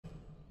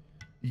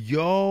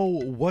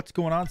Yo, what's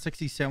going on,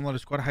 sexy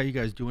SamDaDude squad? How you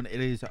guys doing? It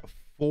is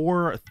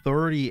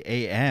 4:30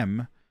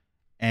 a.m.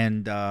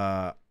 and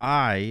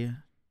I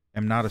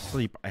am not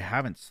asleep. I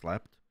haven't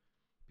slept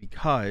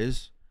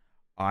because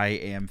I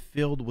am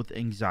filled with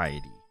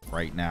anxiety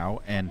right now,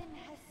 and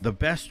the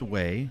best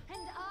way,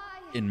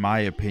 in my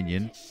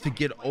opinion, to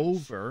get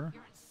over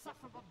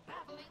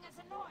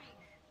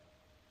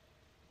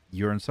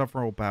your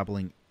insufferable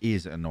babbling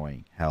is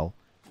annoying, hell.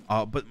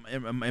 But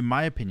in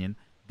my opinion,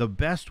 the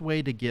best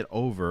way to get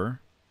over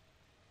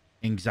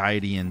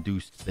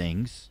anxiety-induced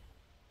things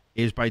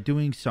is by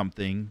doing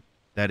something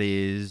that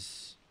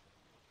is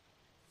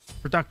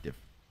productive.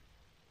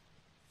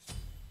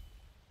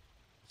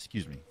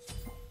 Excuse me.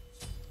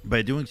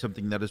 By doing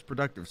something that is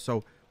productive.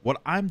 So what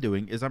I'm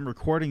doing is I'm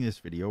recording this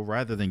video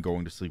rather than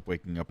going to sleep,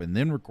 waking up, and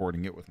then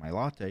recording it with my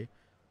latte.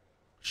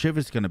 Shiv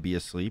is going to be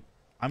asleep.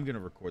 I'm going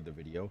to record the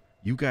video.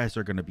 You guys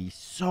are going to be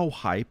so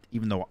hyped,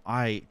 even though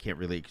I can't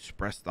really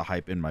express the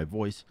hype in my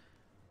voice.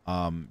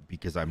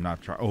 Because I'm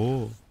not trying.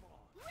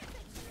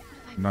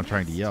 I'm not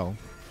trying to yell.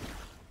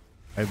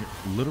 I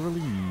have literally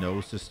no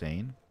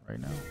sustain right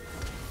now.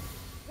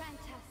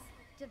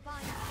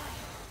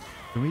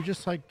 Can we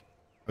just like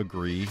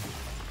agree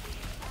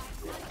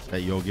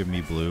that you'll give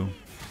me blue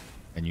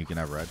and you can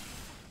have red?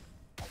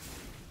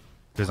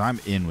 Because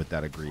I'm in with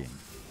that agreeing.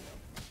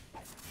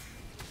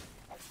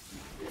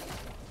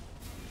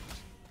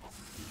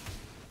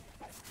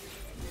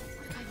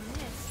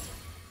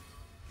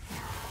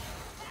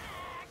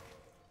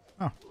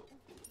 Oh.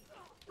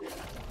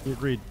 We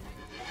agreed.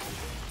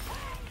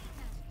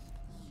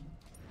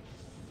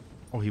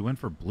 Oh, he went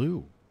for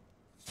blue.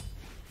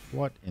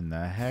 What in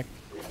the heck?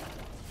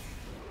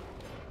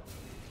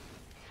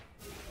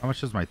 How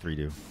much does my 3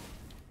 do?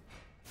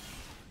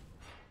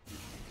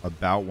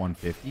 About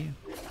 150?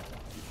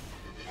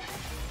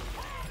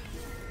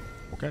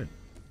 Okay.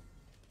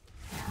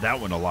 That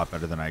went a lot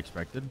better than I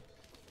expected.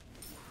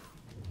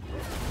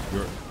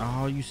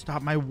 Oh, you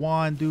stopped my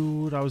 1,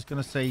 dude. I was going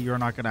to say you're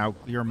not going to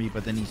out-clear me,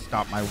 but then he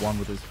stopped my 1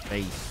 with his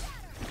face.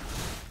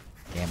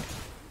 Damn it.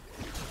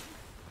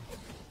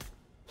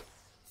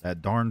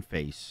 That darn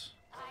face.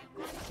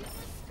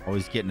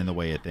 Always getting in the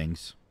way of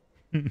things.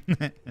 All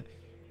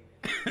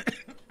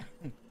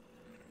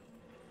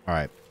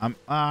right. I'm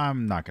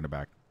not going to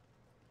back.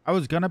 I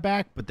was going to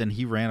back, but then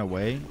he ran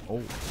away.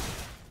 Oh.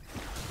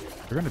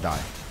 You're going to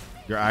die.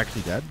 You're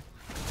actually dead?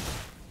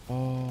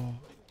 Oh.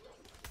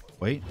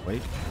 Wait.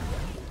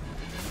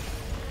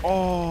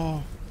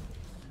 Oh.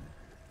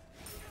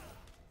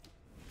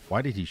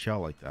 Why did he shell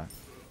like that?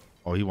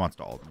 Oh, he wants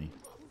to ult me.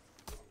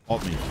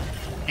 Ult me.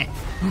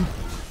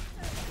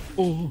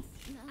 Oh.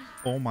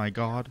 Oh my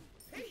god.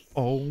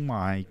 Oh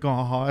my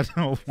god.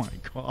 Oh my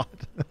god.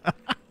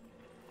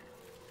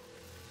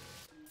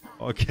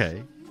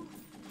 Okay.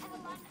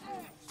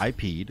 I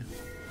peed.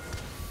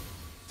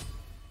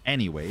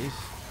 Anyways,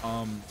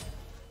 I'm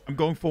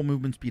going full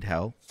movement speed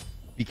hell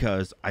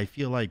because I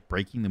feel like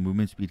breaking the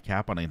movement speed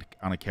cap on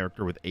a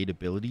character with 8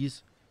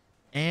 abilities.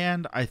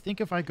 And I think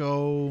if I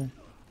go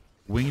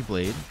Winged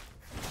Blade,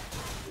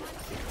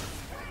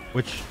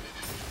 which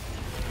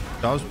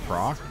does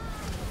proc,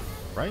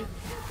 right?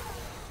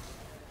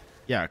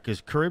 Yeah,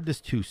 because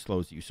Charybdis 2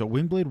 slows you. So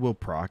Winged Blade will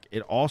proc.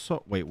 It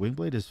also... Wait, Winged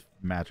Blade is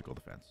magical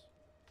defense.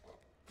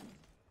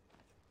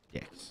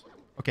 Yes.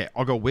 Okay,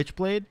 I'll go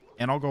Witchblade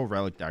and I'll go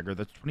Relic Dagger.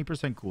 That's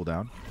 20%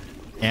 cooldown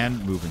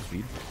and movement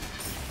speed.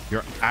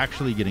 You're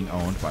actually getting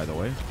owned, by the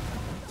way.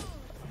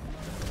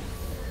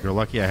 You're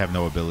lucky I have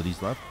no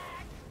abilities left.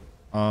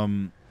 Yeah,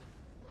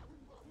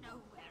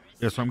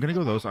 so I'm going to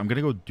go those. I'm going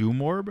to go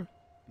Doom Orb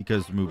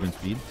because movement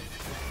speed.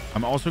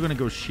 I'm also going to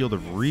go Shield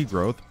of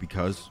Regrowth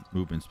because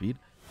movement speed.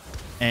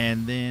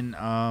 And then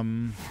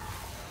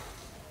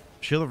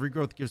Shield of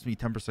Regrowth gives me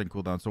 10%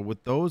 cooldown. So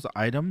with those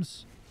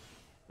items,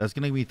 that's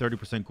going to give me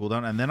 30%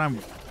 cooldown. And then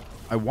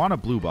I want a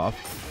blue buff,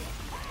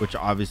 which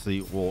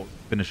obviously will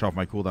finish off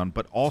my cooldown.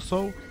 But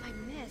also,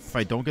 if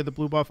I don't get the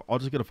blue buff, I'll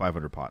just get a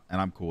 500 pot. And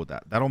I'm cool with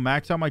that. That'll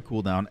max out my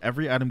cooldown.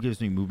 Every item gives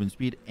me movement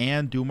speed.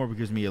 And Doom Orb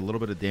gives me a little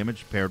bit of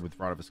damage paired with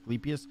Rod of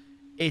Asclepius.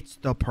 It's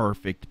the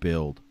perfect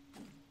build.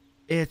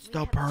 It's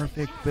the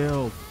perfect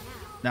build.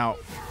 Now,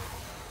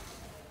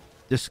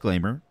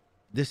 disclaimer.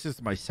 This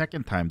is my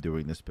second time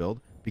doing this build.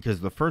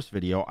 Because the first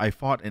video, I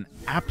fought an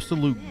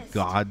absolute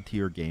god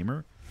tier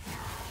gamer.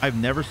 I've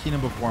never seen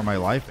him before in my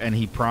life, and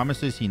he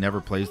promises he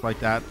never plays like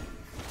that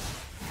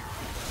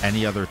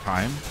any other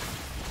time.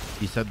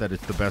 He said that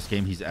it's the best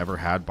game he's ever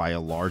had by a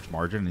large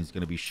margin, and he's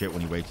going to be shit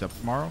when he wakes up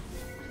tomorrow.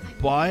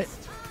 But,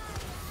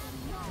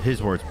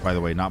 his words, by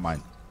the way, not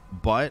mine.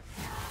 But,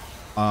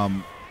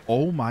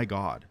 oh my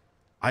god.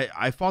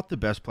 I fought the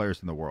best players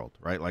in the world,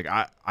 right? Like,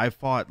 I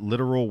fought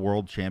literal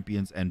world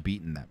champions and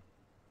beaten them.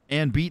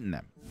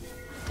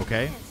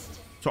 Okay?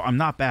 So I'm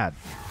not bad.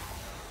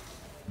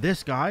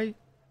 This guy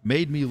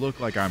made me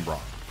look like I'm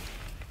Brock.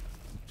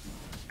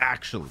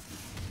 Actually.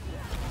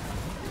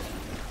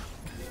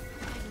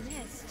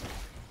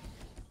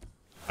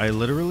 I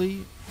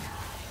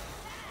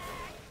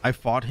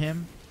fought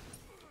him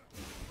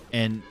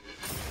and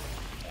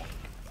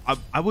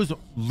I was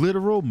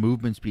literal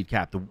movement speed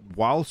capped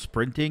while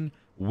sprinting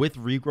with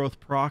regrowth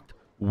proc,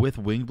 with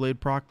wing blade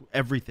proc,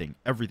 everything,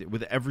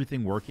 with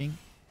everything working,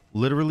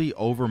 literally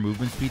over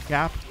movement speed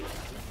cap,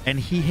 and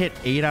he hit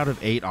 8 out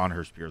of 8 on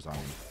her spears on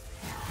me.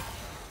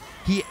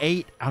 He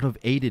 8 out of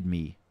 8'd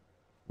me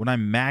when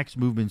I'm max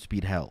movement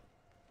speed hell.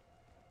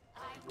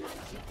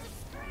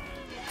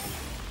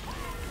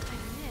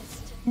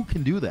 Who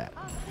can do that?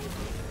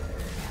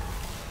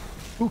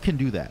 Who can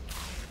do that?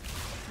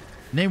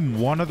 Name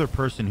one other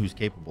person who's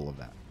capable of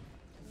that.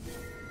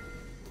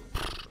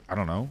 I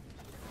don't know.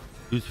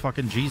 Who's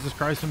fucking Jesus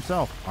Christ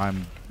himself?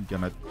 I'm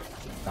gonna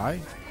die.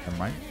 Never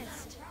mind.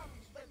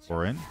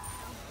 We're in.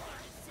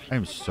 I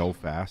am so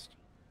fast.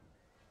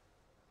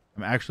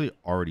 I'm actually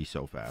already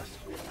so fast.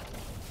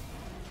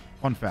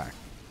 Fun fact.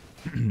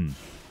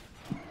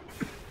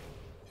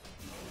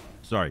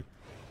 Sorry.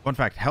 Fun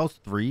fact. Health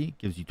 3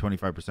 gives you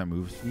 25%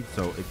 move speed.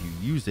 So if you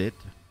use it,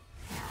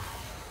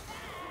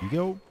 you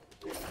go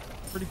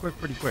pretty quick,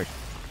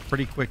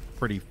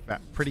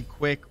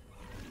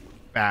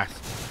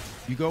 fast.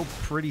 You go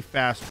pretty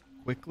fast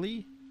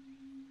quickly.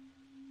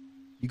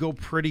 You go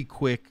pretty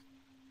quickly.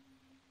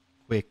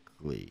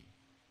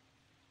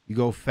 You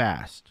go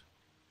fast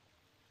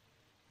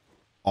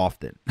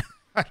often.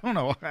 I don't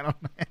know.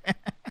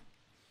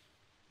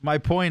 My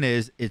point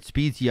is, it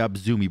speeds you up,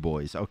 zoomy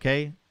boys,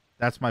 okay?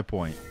 That's my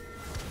point.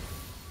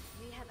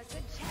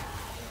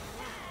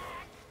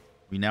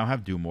 We now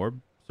have Doom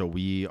Orb. So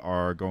we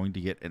are going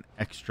to get an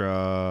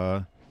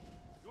extra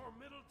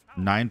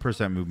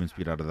 9% movement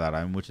speed out of that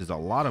item, which is a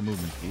lot of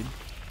movement speed.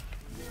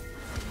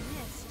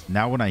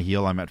 Now when I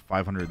heal, I'm at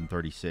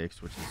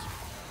 536, which is...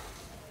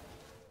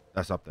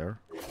 That's up there.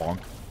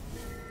 Bonk.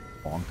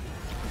 Bonk.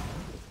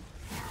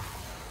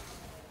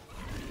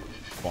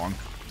 Bonk.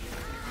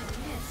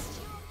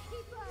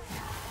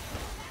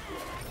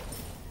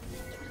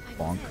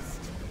 Bonk.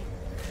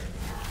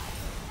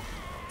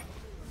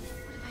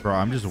 Bro,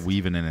 I'm just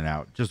weaving in and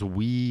out. Just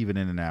weaving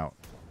in and out.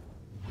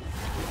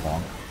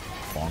 Bonk.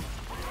 Bonk.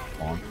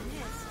 Bonk.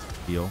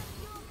 Heal.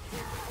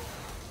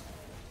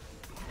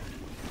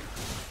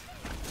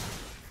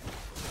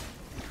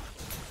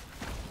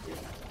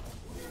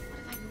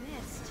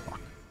 Fuck.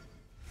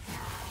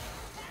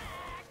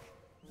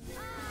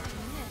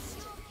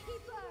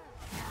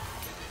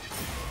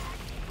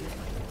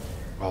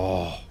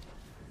 Oh.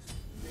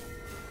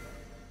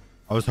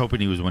 I was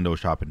hoping he was window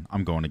shopping.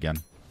 I'm going again.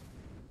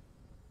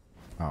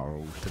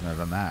 Oh, shouldn't have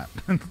done that.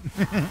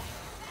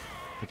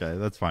 Okay,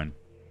 that's fine.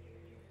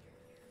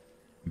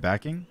 I'm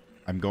backing.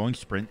 I'm going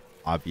sprint,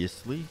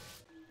 obviously.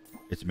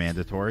 It's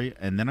mandatory.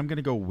 And then I'm going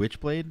to go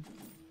Witchblade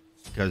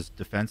because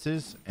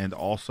defenses and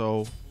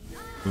also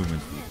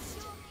movement speed.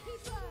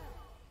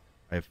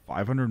 I have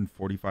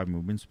 545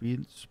 movement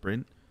speed.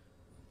 Sprint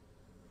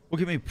will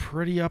get me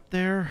pretty up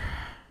there.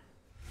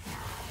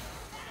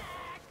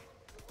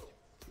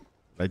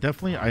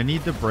 I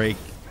need to break.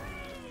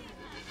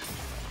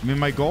 I mean,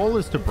 my goal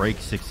is to break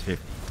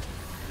 650.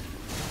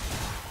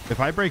 If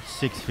I break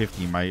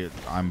 650,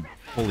 I'm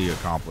fully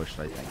accomplished,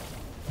 I think.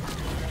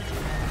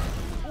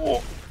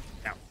 Oh,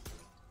 ow.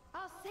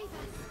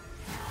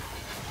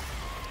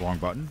 Wrong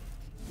button.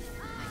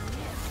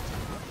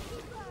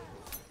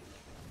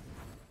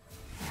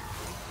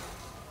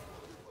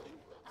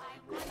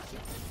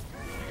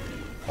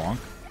 Bonk.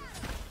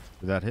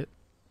 Did that hit?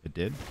 It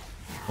did.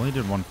 Only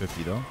did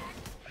 150 though.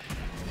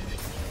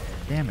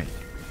 Damn it.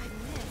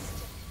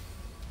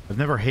 I've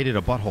never hated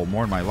a butthole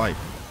more in my life.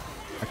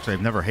 Actually,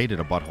 I've never hated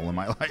a butthole in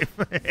my life.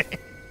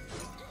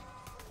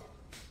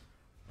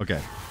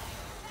 Okay.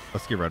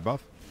 Let's get red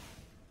buff.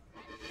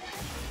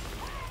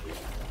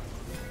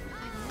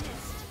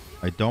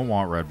 I don't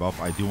want red buff.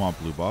 I do want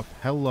blue buff.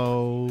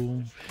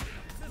 Hello.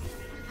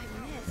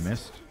 I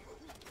missed.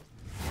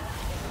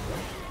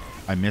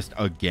 I missed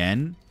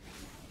again.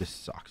 This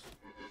sucks.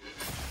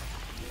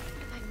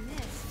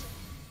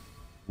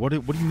 What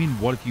do you mean,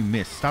 what if you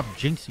miss? Stop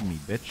jinxing me,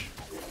 bitch.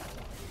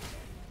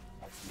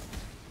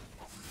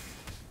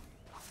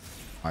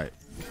 Alright.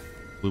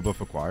 Blue buff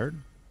acquired.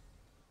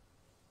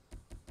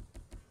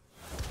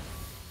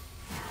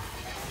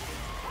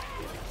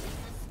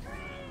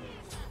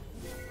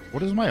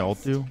 What does my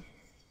ult do?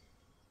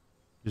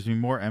 Gives me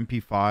more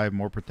MP5,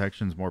 more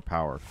protections, more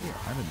power. Cool.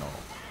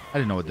 I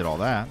didn't know it did all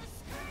that.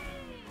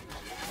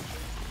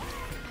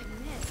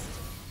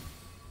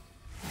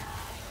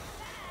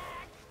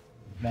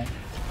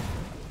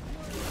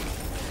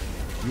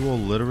 You will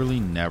literally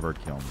never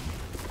kill me.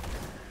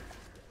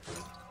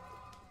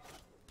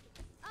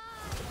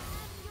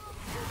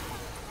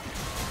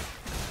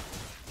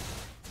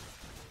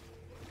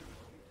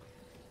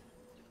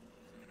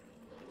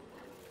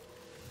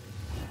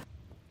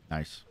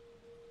 Nice.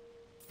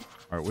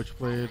 Alright,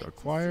 Witchblade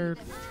acquired.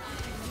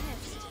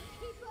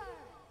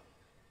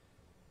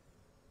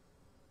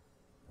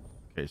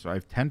 Okay, so I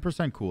have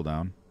 10%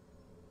 cooldown.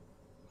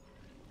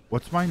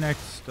 What's my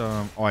next...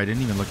 oh, I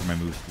didn't even look at my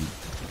move speed.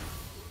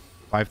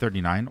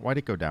 539. Why'd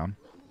it go down?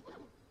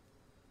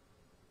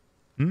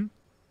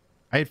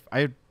 I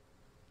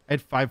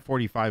had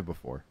 545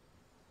 before.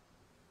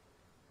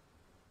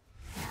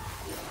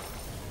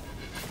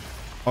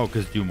 Oh,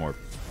 because do more.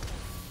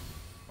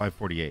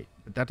 548.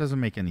 But that doesn't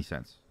make any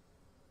sense.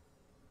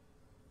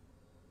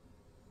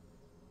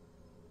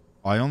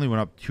 Oh, I only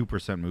went up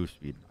 2% move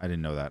speed. I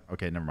didn't know that.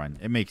 Okay, never mind.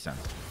 It makes sense.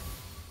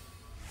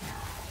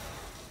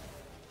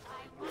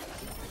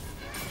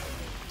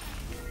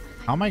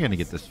 How am I going to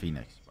get this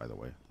Phoenix, by the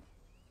way?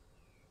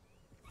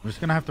 I'm just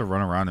going to have to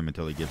run around him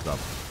until he gives up.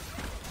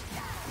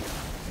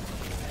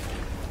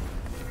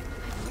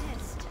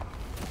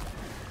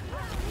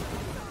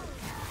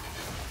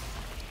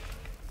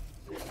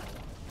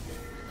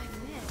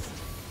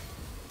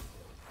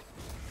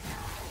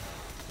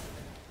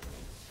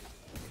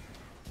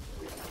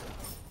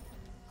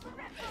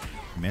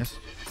 Missed.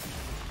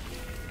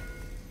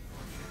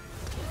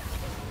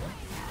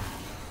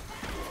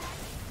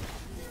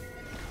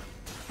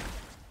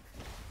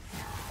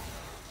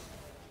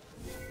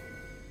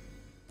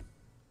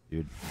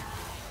 Dude,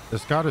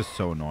 this god is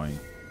so annoying.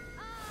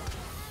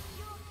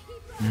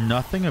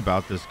 Nothing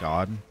about this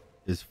god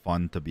is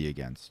fun to be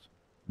against.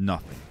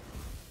 Nothing.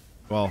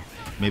 Well,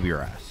 maybe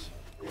your ass.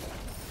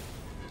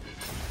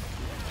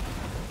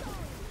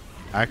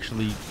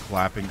 Actually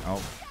clapping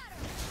out.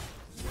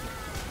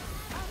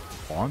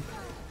 Bonk.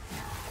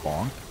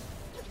 Bonk.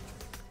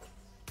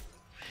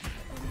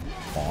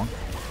 Bonk.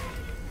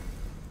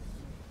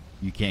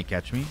 You can't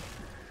catch me.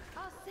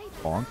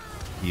 Bonk.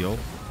 Heal.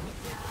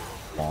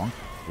 Bonk.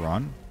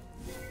 Run.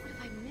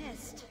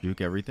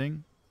 Juke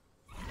everything.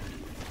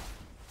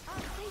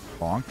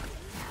 Bonk.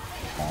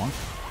 Bonk.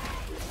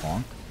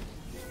 Bonk.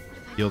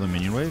 Heal the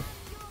minion wave.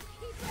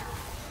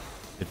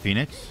 Hit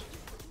Phoenix.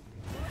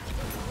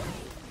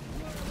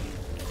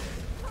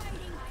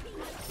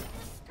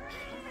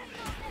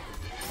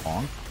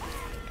 Bonk.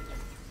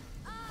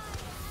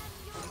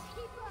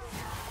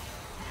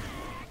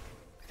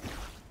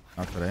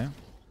 Not today.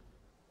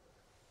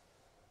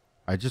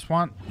 I just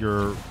want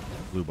your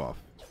blue buff.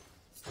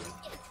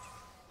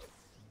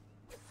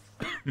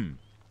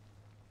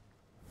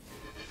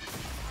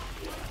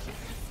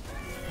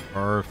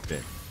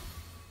 Perfect.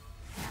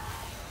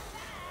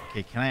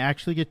 Okay, can I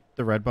actually get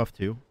the red buff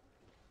too?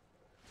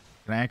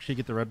 Can I actually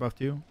get the red buff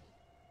too?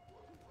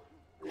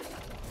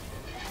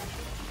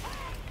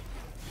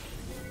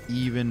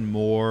 Even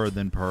more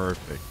than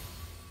perfect.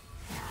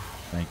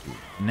 Thank you.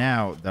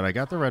 Now that I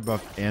got the red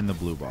buff and the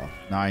blue buff.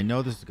 Now I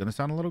know this is going to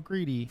sound a little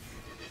greedy.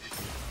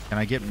 Can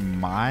I get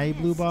my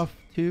blue buff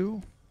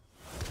too?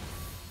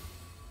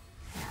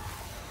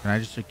 Can I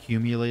just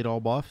accumulate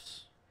all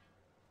buffs?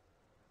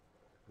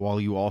 While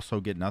you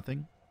also get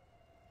nothing?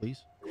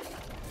 Please?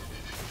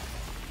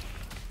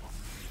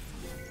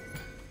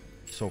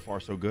 So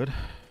far, so good.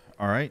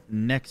 Alright,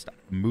 next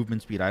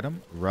movement speed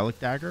item. Relic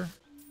Dagger.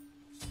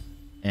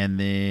 And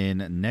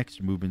then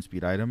next movement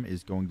speed item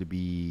is going to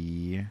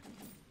be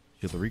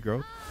Shield of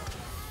Regrowth.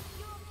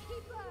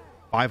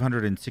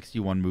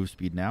 561 move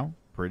speed now.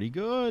 Pretty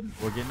good.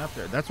 We're getting up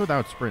there. That's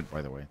without sprint,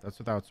 by the way. That's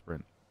without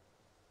sprint.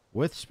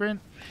 With sprint,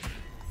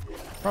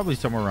 probably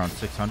somewhere around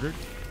 600.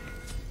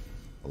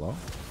 Hello?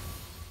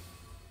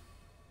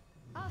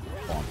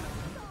 Bonk.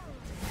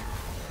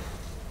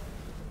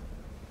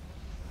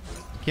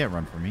 You can't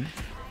run from me.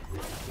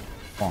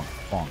 Bonk,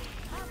 bonk,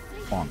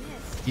 bonk.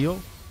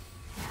 Heal.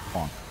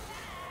 Bonk.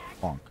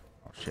 Bonk.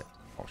 Oh, shit.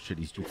 Oh, shit.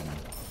 He's juking me.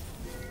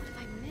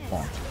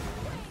 Bonk.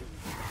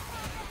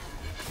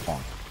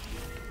 Bonk.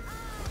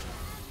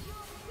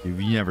 Dude,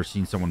 you've never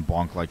seen someone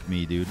bonk like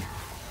me, dude.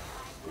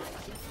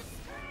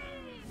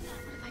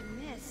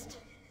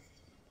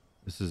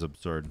 This is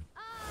absurd.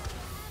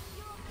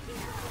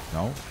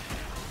 No?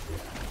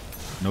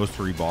 No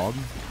Suri Bog?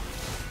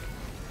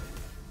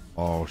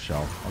 Oh,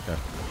 shell. Okay.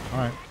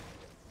 Alright.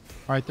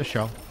 Alright, the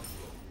shell.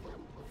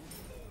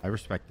 I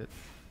respect it.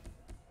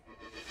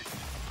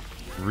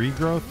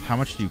 Regrowth? How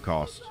much do you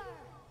cost?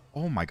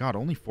 Oh my god,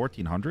 only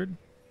 1,400?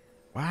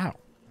 Wow.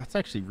 That's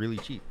actually really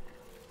cheap.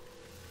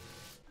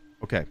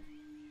 Okay.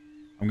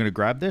 I'm going to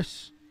grab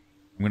this.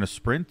 I'm going to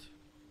sprint.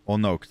 Well,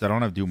 no, because I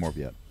don't have Doom Orb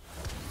yet.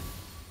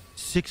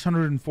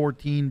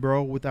 614,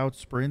 bro, without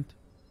sprint.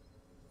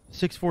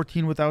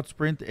 614 without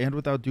sprint and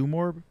without Doom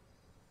Orb.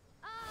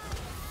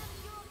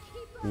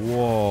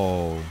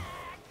 Whoa.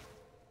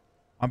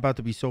 I'm about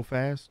to be so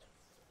fast.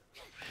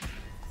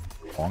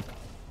 Bonk.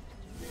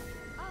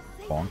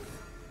 Bonk.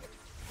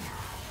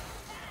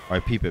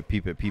 Alright, peep it,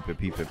 peep it, peep it,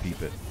 peep it,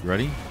 peep it. You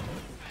ready?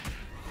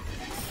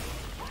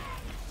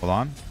 Hold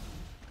on.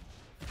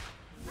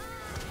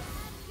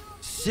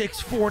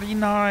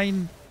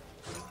 649.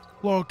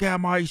 Look at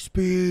my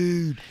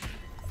speed.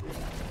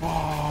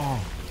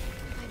 Oh.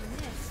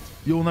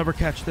 You'll never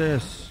catch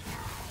this.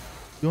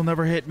 You'll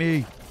never hit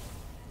me.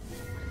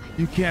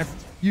 You can't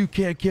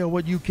kill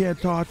what you can't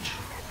touch.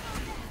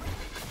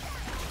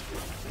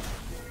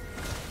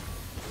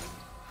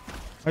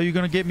 How you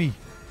gonna get me?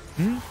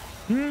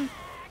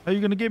 How you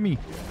gonna get me?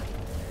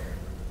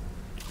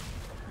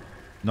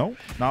 No,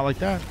 not like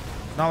that.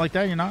 Not like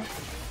that, you're not.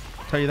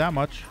 I'll tell you that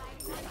much.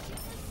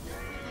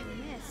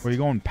 Where you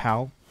going,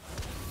 pal?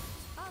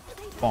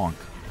 Bonk.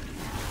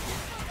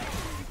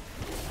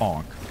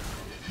 Bonk.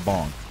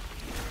 Bonk.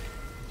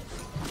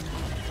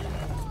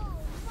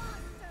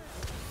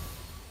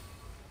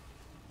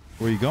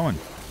 Where are you going?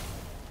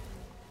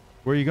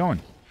 Where are you going?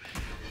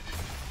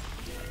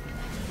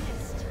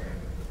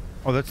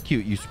 Oh, that's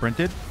cute. You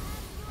sprinted?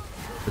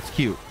 That's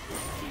cute.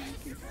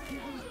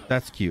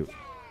 That's cute.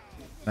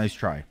 Nice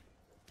try.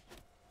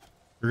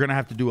 You're going to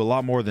have to do a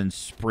lot more than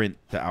sprint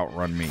to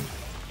outrun me.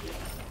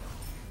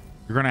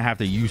 You're going to have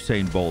to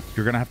Usain Bolt.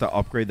 You're going to have to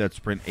upgrade that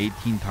sprint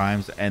 18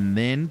 times and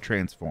then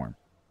transform.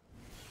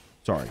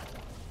 Sorry.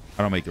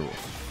 I don't make the rules.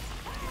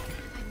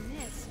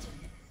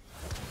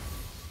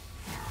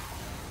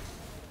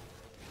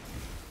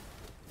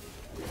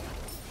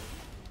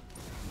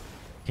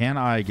 Can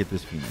I get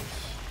this Phoenix?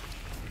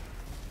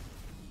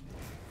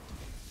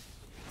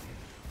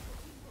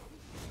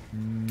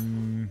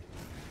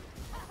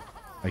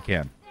 I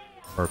can.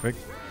 Perfect.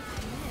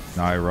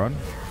 Now I run.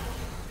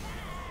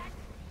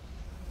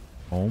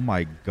 Oh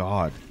my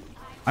god.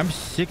 I'm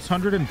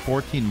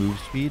 614 move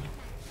speed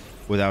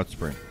without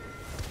sprint.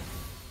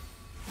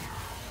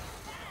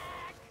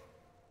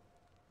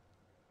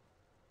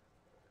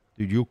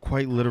 Dude, you'll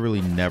quite literally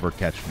never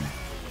catch me.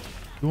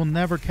 You will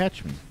never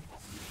catch me.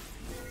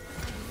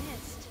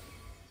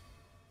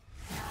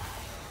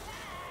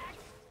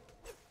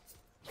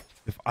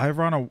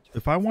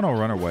 If I want to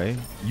run away,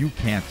 you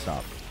can't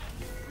stop.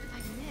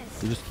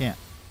 You just can't.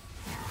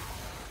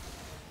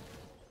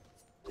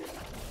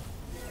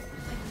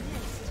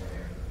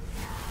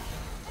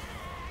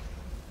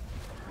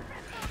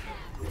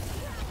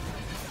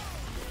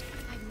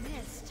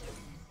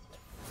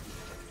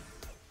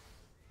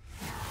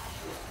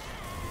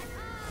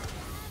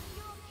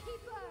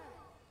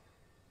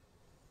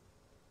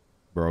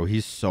 Bro,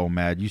 he's so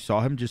mad. You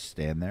saw him just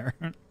stand there.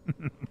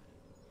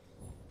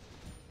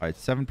 All right,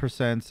 7%,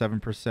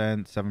 7%,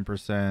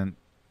 7%.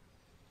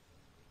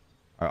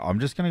 All right, I'm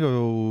just gonna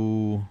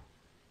go.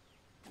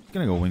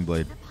 Wing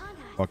Blade.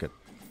 Fuck it.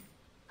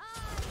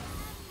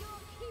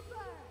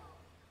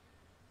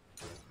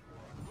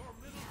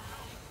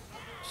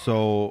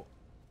 So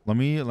let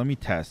me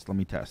test.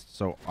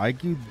 So I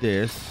do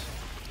this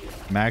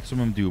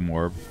maximum Doom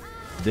Orb.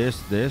 This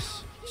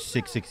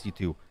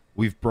 662.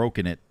 We've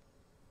broken it.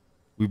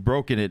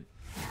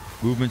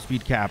 Movement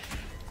speed cap.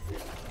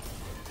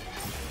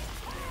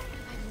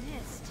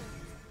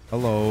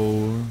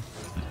 Hello.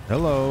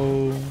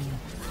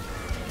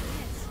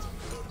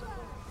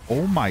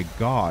 Oh my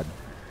god.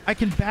 I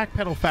can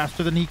backpedal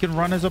faster than he can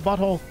run as a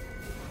butthole.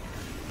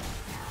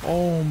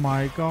 Oh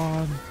my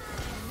god.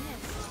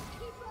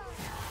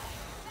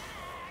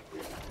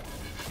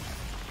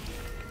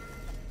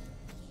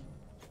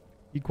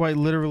 He quite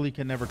literally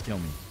can never kill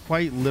me.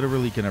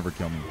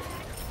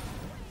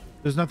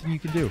 There's nothing you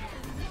can do.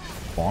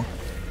 Bonk.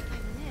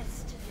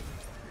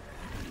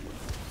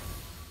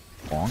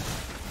 Bonk.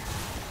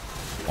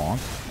 Bonk.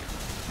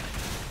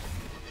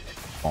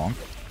 Bonk.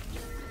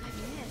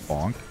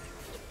 Bonk.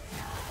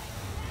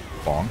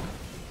 Bonk.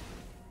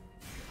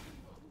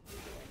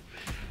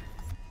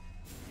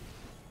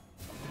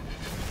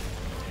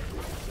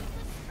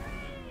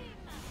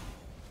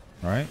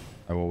 All right,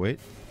 I will wait.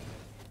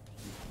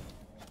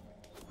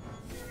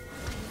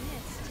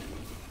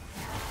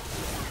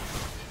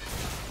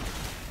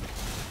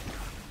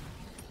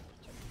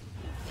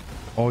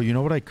 Oh, you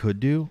know what I could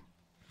do?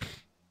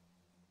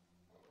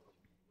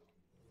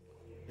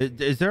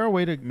 Is there a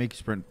way to make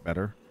sprint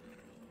better?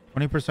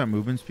 20%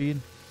 movement speed?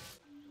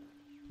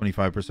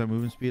 25%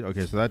 movement speed?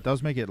 Okay, so that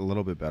does make it a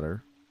little bit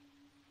better.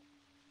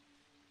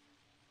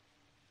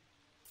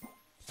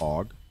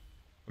 Fog.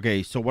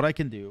 Okay, so what I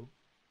can do...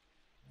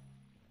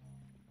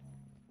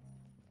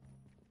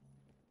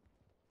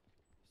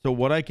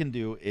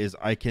 is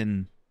I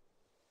can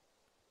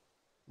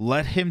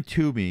let him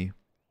 2 me,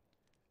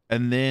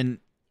 and then...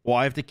 Well,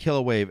 I have to kill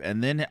a wave,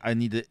 and then I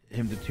need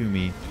him to 2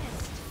 me.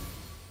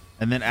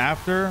 And then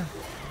after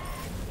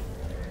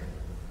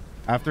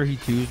he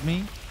 2s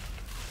me...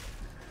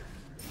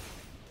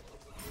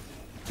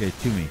 Okay,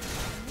 2 me.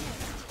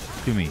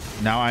 2 me.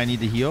 Now I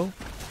need to heal.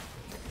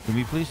 2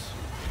 me, please.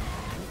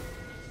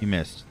 He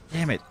missed.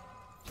 Damn it.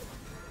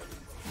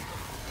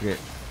 Okay.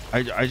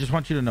 I just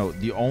want you to know,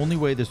 the only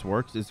way this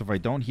works is if I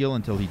don't heal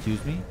until he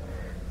 2s me,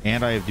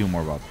 and I have Doom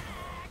Orb up.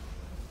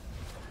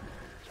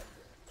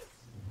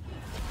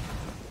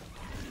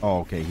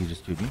 Oh, okay. He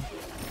just 2'd me.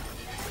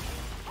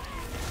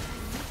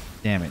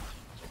 Damn it.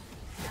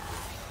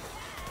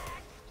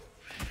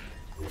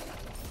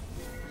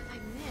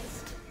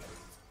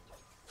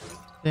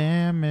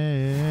 Damn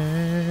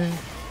it.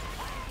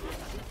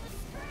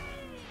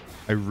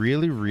 I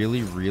really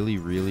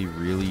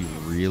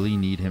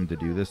need him to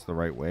do this the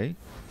right way.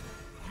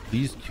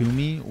 Please 2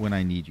 me when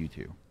I need you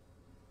to.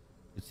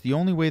 It's the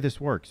only way this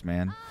works,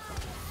 man.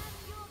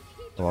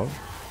 Hello?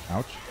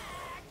 Ouch.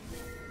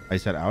 I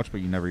said ouch,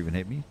 but you never even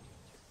hit me.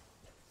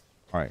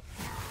 All right.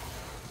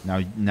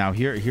 Now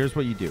here's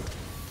what you do.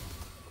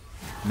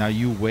 Now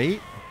you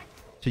wait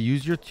to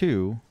use your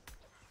 2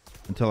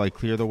 until I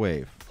clear the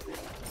wave.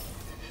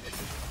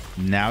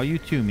 Now you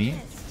 2 me.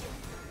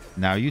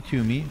 Now you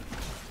 2 me.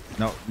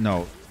 No.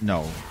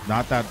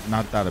 Not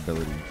that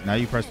ability. Now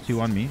you press 2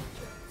 on me.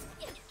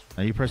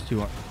 Now you press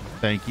 2 on...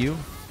 Thank you.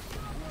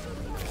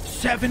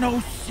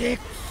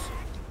 706.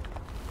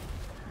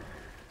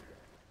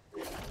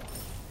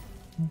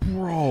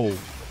 Bro.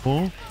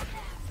 Huh?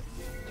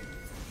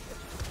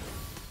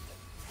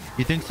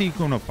 He thinks he's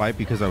gonna fight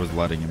because I was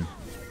letting him.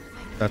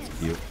 That's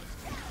cute.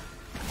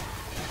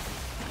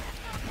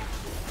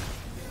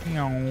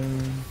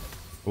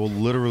 We'll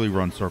literally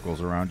run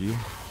circles around you.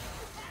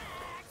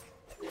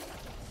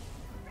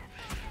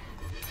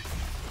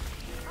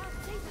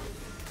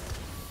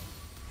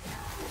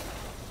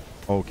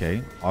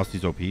 Okay,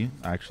 Aussie's OP,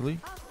 actually.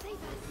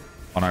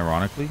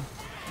 Unironically.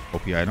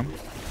 OP item.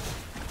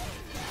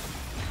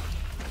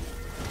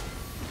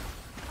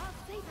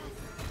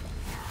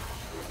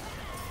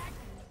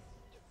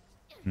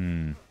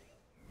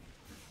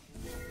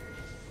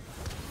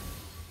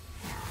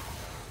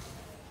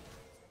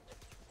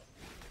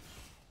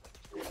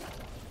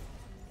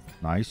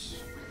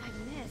 Nice.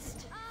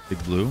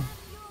 Big blue.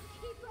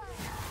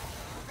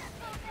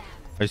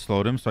 I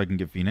slowed him so I can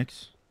get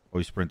Phoenix. Oh,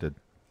 he sprinted.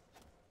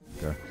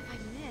 Okay.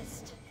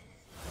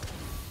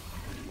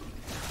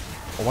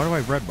 Oh, why do I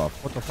have red buff?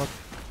 What the fuck?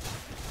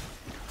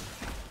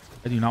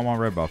 I do not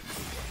want red buff.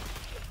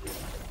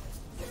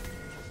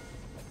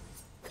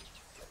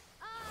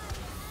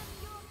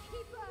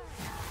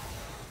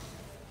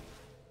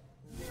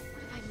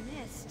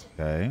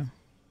 Okay.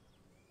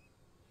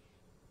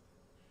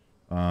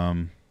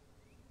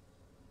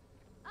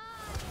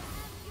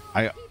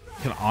 I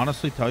can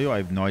honestly tell you I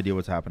have no idea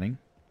what's happening.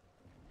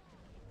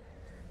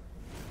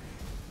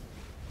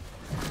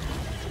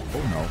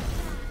 Oh no.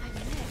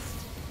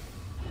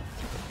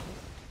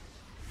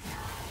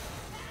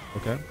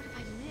 Okay.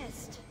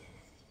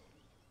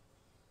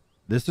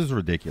 This is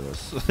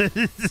ridiculous.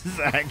 This is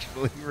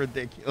actually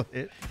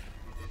ridiculous.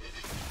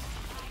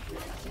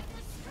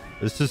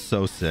 This is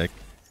so sick.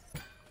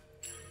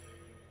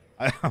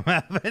 I'm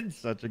having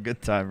such a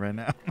good time right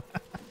now.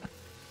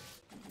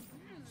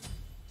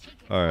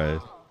 All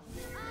right.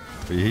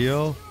 We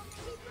heal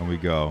and we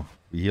go.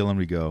 We heal and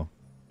we go.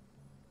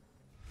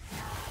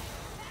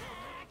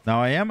 Now,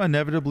 I am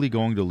inevitably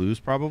going to lose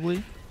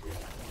probably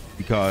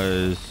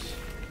because,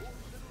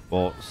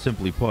 well,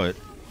 simply put,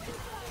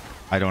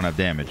 I don't have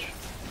damage.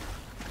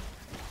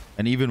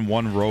 And even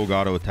one rogue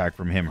auto attack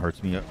from him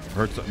hurts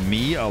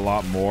me a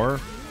lot more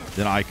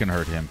than I can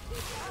hurt him.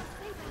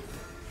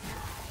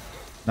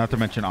 Not to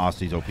mention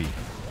Aussie's OP.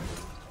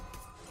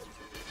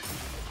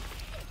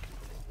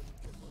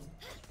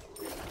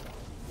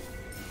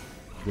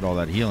 Get all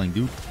that healing,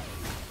 dude.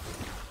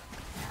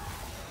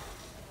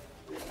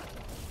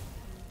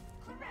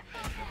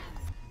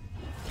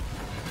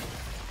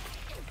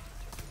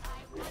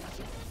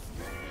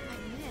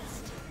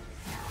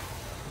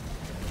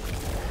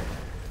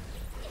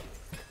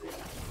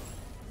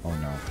 Oh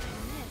no.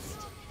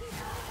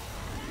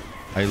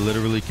 I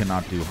literally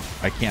cannot do.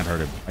 I can't hurt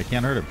him. I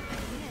can't hurt him.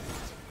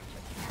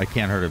 I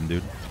can't hurt him,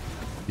 dude.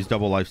 He's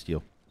double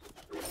lifesteal.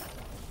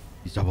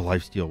 He's double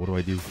lifesteal. What do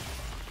I do?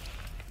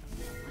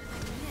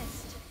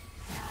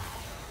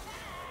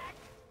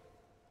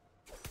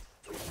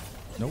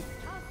 Nope.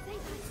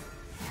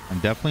 I'm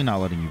definitely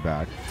not letting you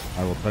back.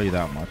 I will tell you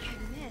that much.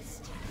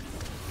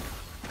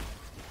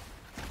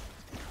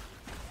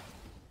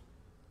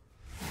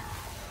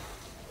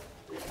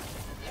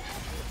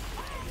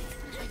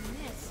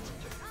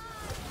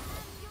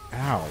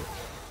 Ow.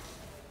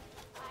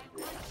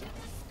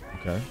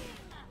 Okay.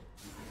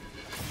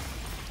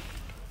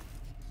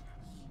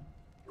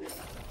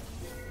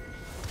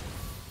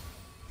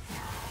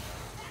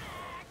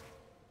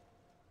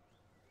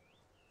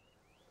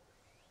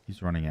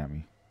 He's running at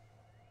me.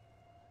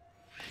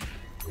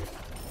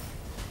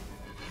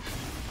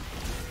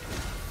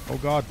 Oh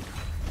God.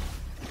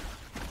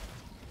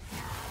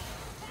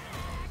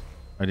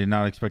 I did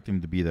not expect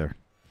him to be there.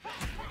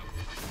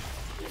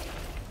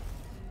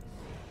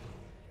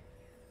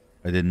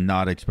 I did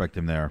not expect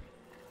him there.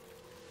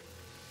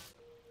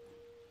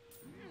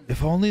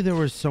 If only there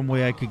was some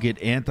way I could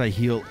get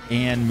anti-heal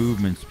and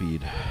movement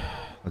speed.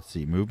 Let's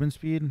see. Movement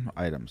speed.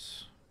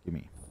 Items. Give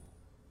me.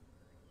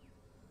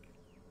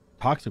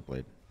 Toxic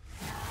Blade.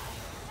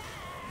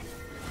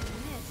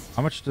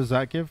 How much does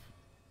that give?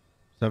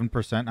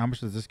 7%. How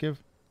much does this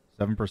give?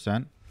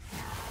 7%.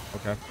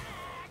 Okay.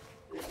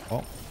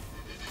 Well.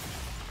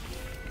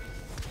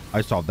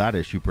 I solved that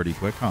issue pretty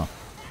quick, huh?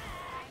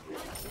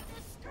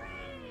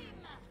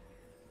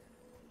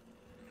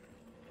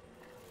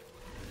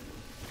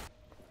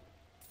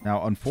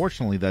 Now,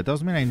 unfortunately, that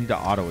does mean I need to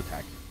auto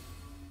attack.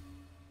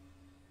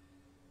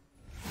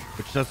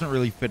 Which doesn't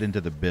really fit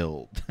into the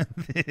build.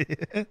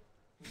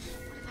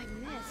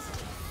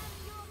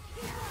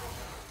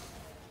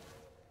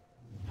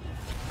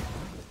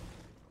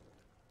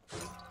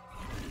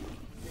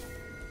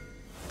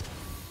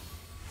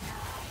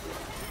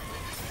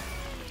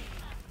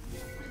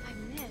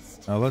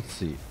 Now, let's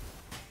see.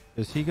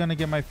 Is he going to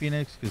get my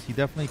Phoenix? Because he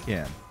definitely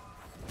can.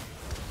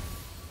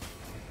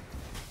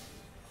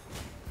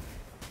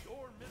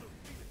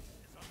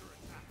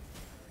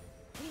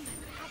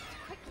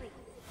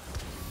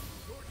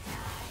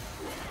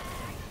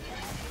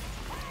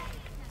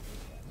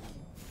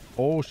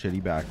 Oh shit, he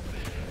back.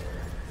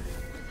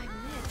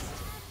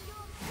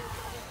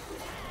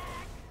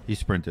 He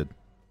sprinted.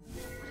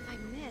 What have I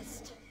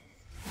missed?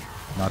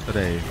 Not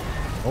today.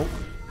 Oh.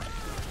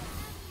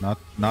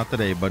 Not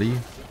today, buddy.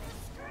 What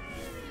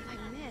have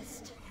I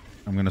missed?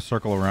 I'm going to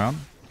circle around.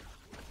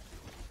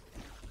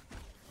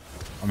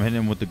 I'm hitting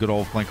him with the good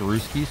old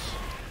flankarooskies.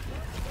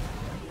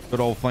 Good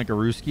old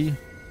flankarooski.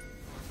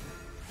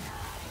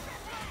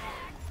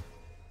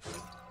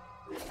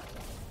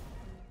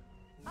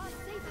 I'll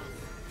save us.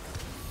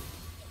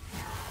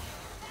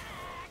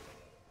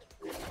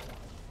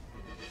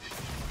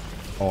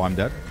 Oh, I'm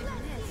dead. I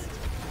missed.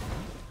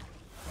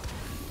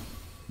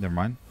 Never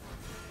mind.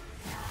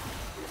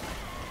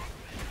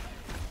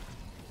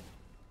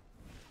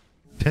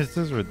 This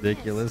is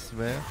ridiculous,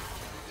 man.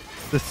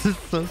 This is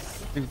so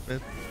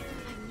stupid.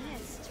 I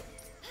missed.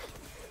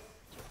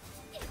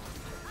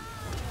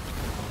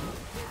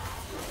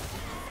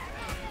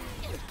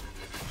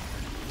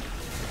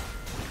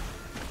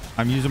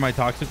 I'm using my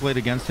Toxic Blade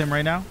against him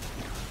right now. I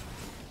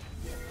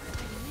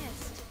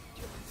missed.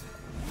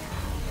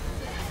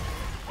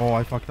 Oh,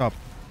 I fucked up.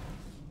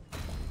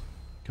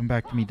 Come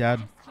back to me,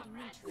 Dad. I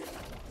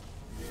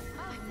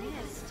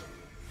missed.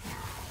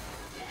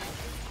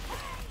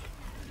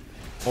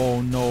 Oh,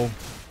 no.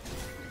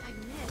 I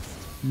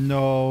missed.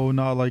 No,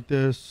 not like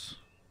this.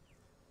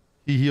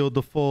 He healed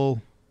the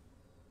full.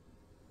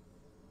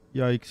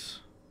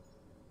 Yikes.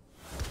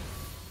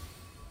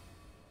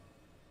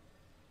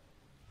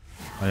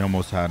 I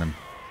almost had him.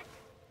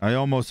 I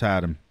almost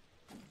had him.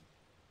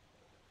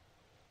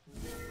 I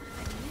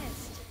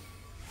missed.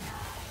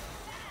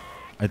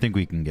 I think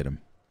we can get him.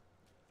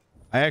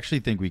 I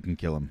actually think we can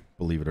kill him,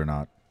 believe it or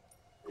not.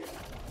 I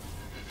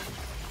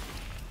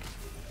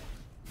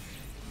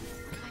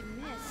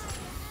missed.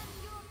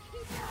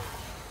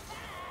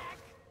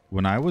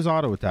 When I was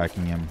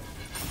auto-attacking him,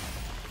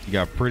 he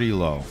got pretty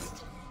low.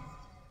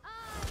 I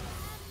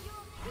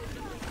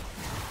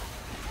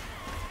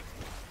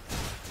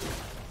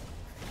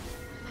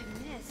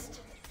missed.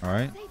 All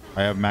right.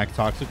 I have max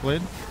Toxic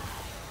Blade.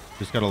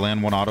 Just got to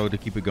land one auto to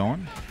keep it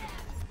going.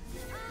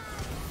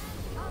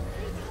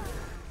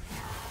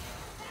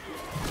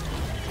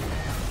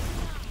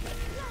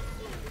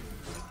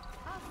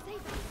 I'll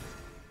save us. I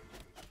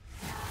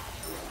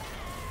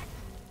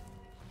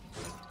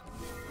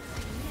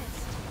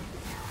missed.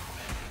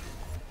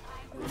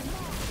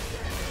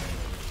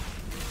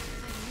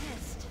 I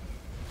missed.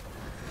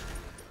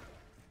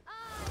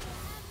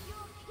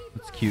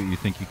 It's cute. You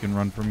think you can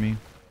run from me?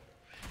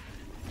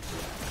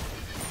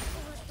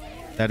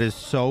 That is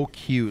so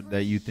cute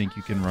that you think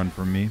you can run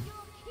from me.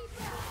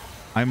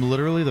 I'm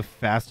literally the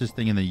fastest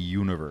thing in the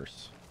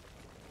universe.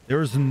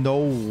 There's no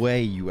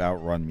way you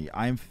outrun me.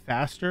 I'm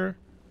faster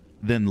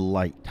than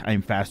light.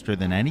 I'm faster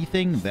than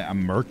anything. The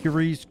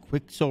Mercury's,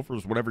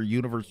 Quicksilver's, whatever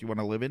universe you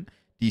want to live in,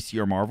 DC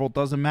or Marvel,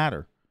 doesn't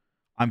matter.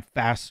 I'm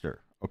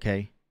faster,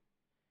 okay?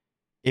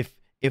 If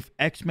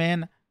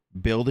X-Man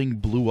building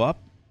blew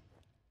up,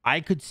 I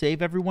could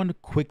save everyone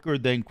quicker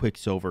than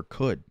Quicksilver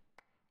could.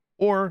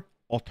 Or,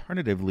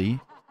 alternatively,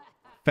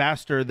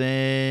 faster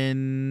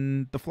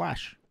than the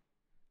Flash.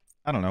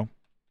 I don't know.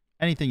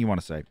 Anything you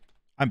want to say.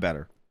 I'm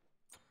better.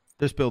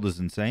 This build is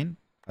insane.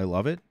 I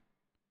love it.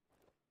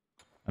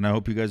 And I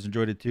hope you guys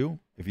enjoyed it too.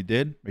 If you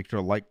did, make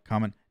sure to like,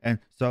 comment, and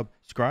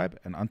subscribe.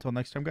 And until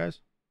next time, guys,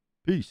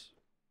 peace.